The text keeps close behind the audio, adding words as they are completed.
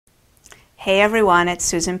Hey everyone, it's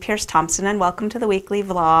Susan Pierce Thompson and welcome to the weekly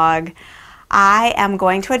vlog. I am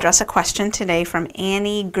going to address a question today from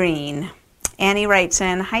Annie Green. Annie writes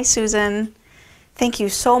in, "Hi Susan, thank you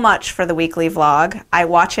so much for the weekly vlog. I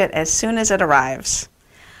watch it as soon as it arrives.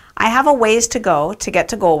 I have a ways to go to get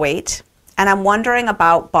to goal weight and I'm wondering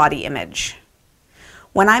about body image.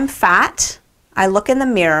 When I'm fat, I look in the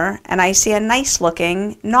mirror and I see a nice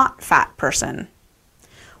looking, not fat person.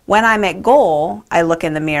 When I'm at goal, I look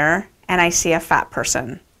in the mirror and I see a fat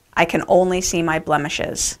person. I can only see my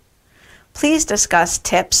blemishes. Please discuss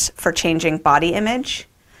tips for changing body image.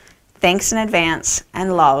 Thanks in advance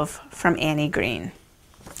and love, from Annie Green."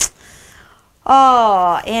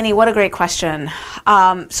 Oh, Annie, what a great question.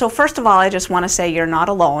 So first of all, I just want to say you're not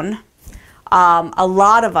alone. A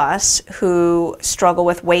lot of us who struggle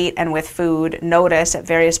with weight and with food notice at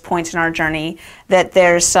various points in our journey that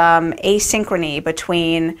there's some asynchrony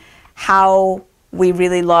between how we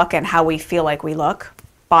really look and how we feel like we look.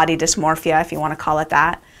 Body dysmorphia, if you want to call it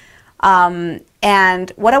that.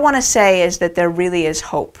 And what I want to say is that there really is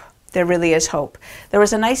hope. There really is hope. There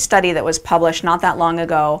was a nice study that was published not that long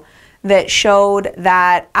ago that showed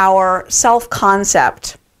that our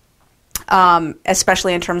self-concept,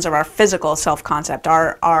 especially in terms of our physical self-concept,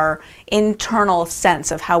 our internal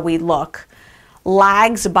sense of how we look,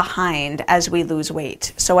 lags behind as we lose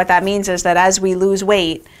weight. So what that means is that as we lose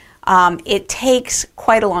weight, it takes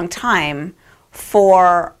quite a long time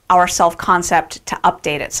for our self-concept to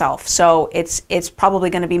update itself. So it's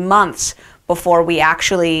probably going to be months before we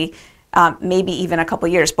actually, maybe even a couple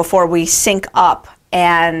years, before we sync up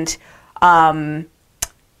and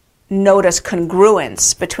notice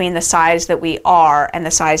congruence between the size that we are and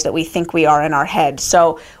the size that we think we are in our head.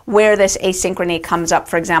 So where this asynchrony comes up,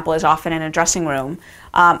 for example, is often in a dressing room.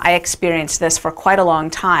 I experienced this for quite a long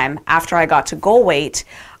time. After I got to goal weight,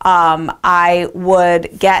 I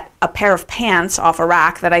would get a pair of pants off a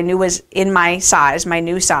rack that I knew was in my size, my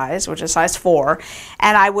new size, which is size 4,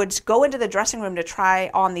 and I would go into the dressing room to try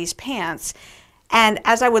on these pants, and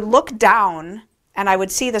as I would look down and I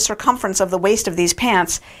would see the circumference of the waist of these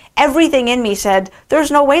pants, everything in me said,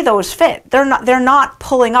 there's no way those fit. They're not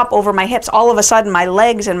pulling up over my hips. All of a sudden, my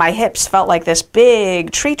legs and my hips felt like this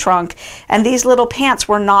big tree trunk, and these little pants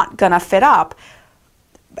were not going to fit up.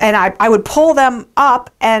 And I would pull them up,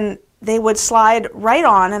 and they would slide right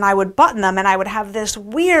on, and I would button them, and I would have this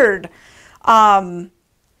weird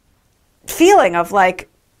feeling of like,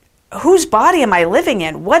 whose body am I living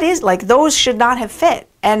in? What is, like, those should not have fit.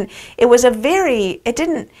 And it was it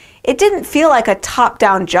didn't feel like a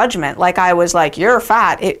top-down judgment, like I was like, you're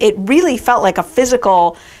fat. It really felt like a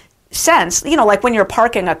physical sense. You know, like when you're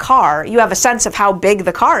parking a car, you have a sense of how big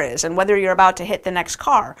the car is and whether you're about to hit the next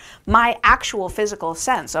car. My actual physical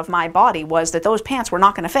sense of my body was that those pants were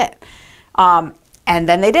not going to fit. And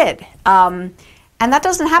then they did. And that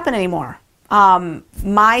doesn't happen anymore.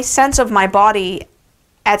 My sense of my body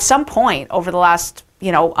at some point over the last,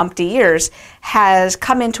 umpty years has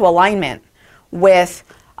come into alignment with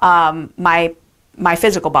my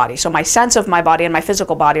physical body. So my sense of my body and my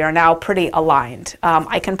physical body are now pretty aligned.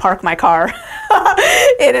 I can park my car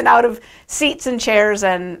in and out of seats and chairs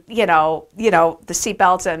and, the seat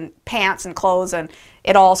belts and pants and clothes, and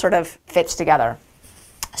it all sort of fits together.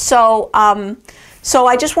 So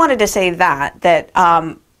I just wanted to say that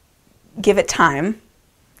give it time.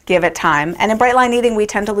 Give it time. And in Bright Line Eating, we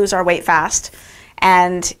tend to lose our weight fast.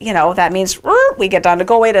 And, that means we get down to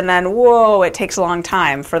goal weight and then, whoa, it takes a long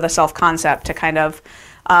time for the self-concept to kind of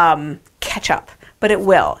catch up. But it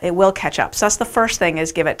will catch up. So that's the first thing,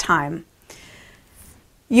 is give it time.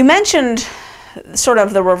 You mentioned sort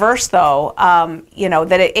of the reverse, though,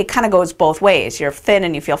 that it kind of goes both ways. You're thin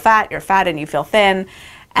and you feel fat. You're fat and you feel thin.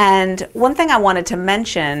 And one thing I wanted to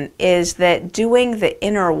mention is that doing the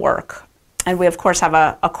inner work, and we, of course, have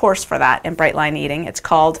a course for that in Bright Line Eating. It's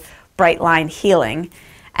called Bright Line Healing.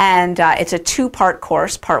 And it's a 2-part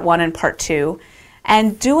course, part 1 and part 2.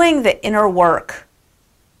 And doing the inner work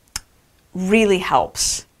really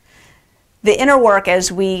helps. The inner work,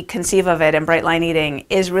 as we conceive of it in Bright Line Eating,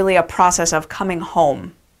 is really a process of coming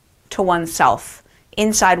home to oneself,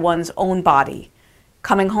 inside one's own body,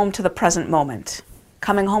 coming home to the present moment,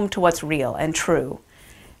 coming home to what's real and true.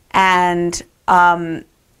 And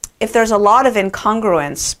if there's a lot of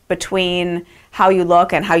incongruence between how you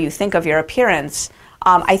look and how you think of your appearance,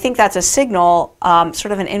 I think that's a signal,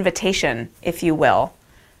 sort of an invitation, if you will,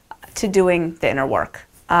 to doing the inner work.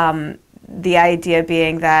 The idea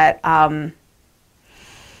being that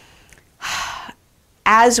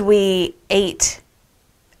as we ate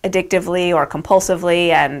addictively or compulsively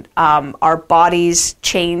and our bodies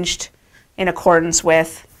changed in accordance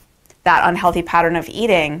with that unhealthy pattern of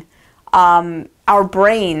eating, our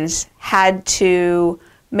brains had to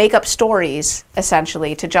make up stories,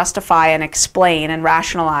 essentially, to justify and explain and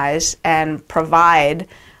rationalize and provide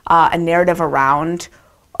a narrative around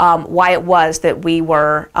why it was that we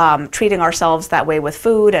were treating ourselves that way with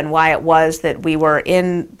food, and why it was that we were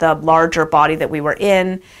in the larger body that we were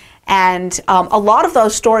in. And a lot of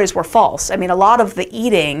those stories were false. I mean, a lot of the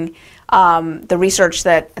eating, the research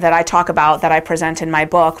that I talk about, that I present in my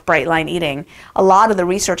book, Bright Line Eating, a lot of the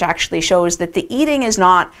research actually shows that the eating is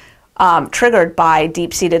not triggered by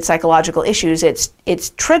deep-seated psychological issues. It's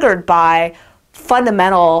triggered by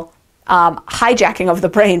fundamental hijacking of the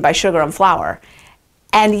brain by sugar and flour.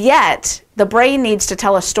 And yet, the brain needs to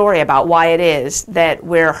tell a story about why it is that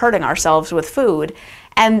we're hurting ourselves with food.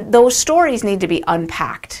 And those stories need to be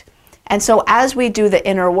unpacked. And so as we do the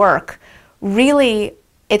inner work, really,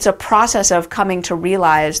 it's a process of coming to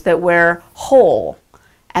realize that we're whole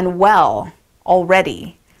and well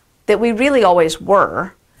already, that we really always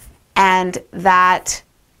were, and that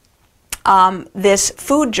this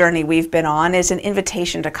food journey we've been on is an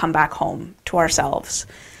invitation to come back home to ourselves.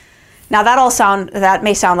 Now that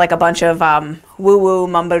may sound like a bunch of woo-woo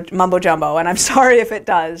mumbo jumbo, and I'm sorry if it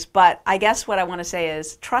does, but I guess what I want to say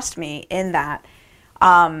is trust me in that.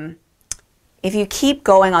 If you keep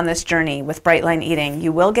going on this journey with Bright Line Eating,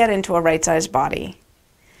 you will get into a right-sized body.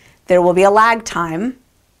 There will be a lag time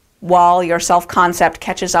while your self-concept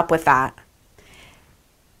catches up with that.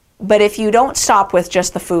 But if you don't stop with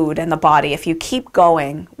just the food and the body, if you keep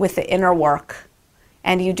going with the inner work,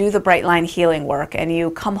 and you do the Bright Line healing work, and you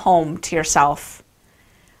come home to yourself,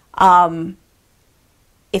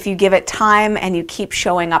 if you give it time and you keep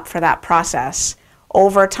showing up for that process,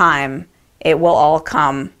 over time, it will all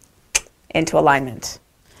come into alignment.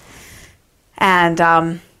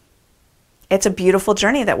 And it's a beautiful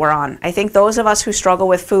journey that we're on. I think those of us who struggle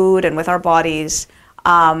with food and with our bodies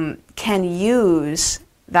can use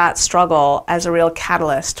that struggle as a real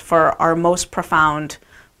catalyst for our most profound,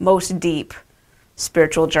 most deep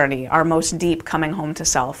spiritual journey, our most deep coming home to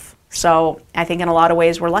self. So I think in a lot of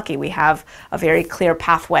ways we're lucky. We have a very clear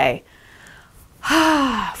pathway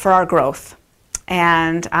for our growth.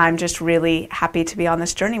 And I'm just really happy to be on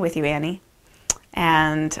this journey with you, Annie.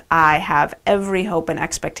 And I have every hope and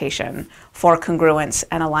expectation for congruence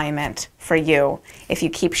and alignment for you. If you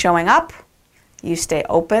keep showing up, you stay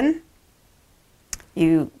open,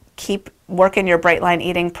 you keep working your Bright Line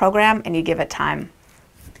Eating program, and you give it time.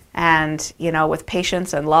 And, with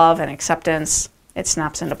patience and love and acceptance, it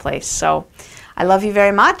snaps into place. So I love you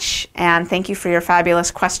very much, and thank you for your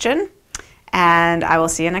fabulous question, and I will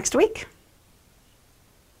see you next week.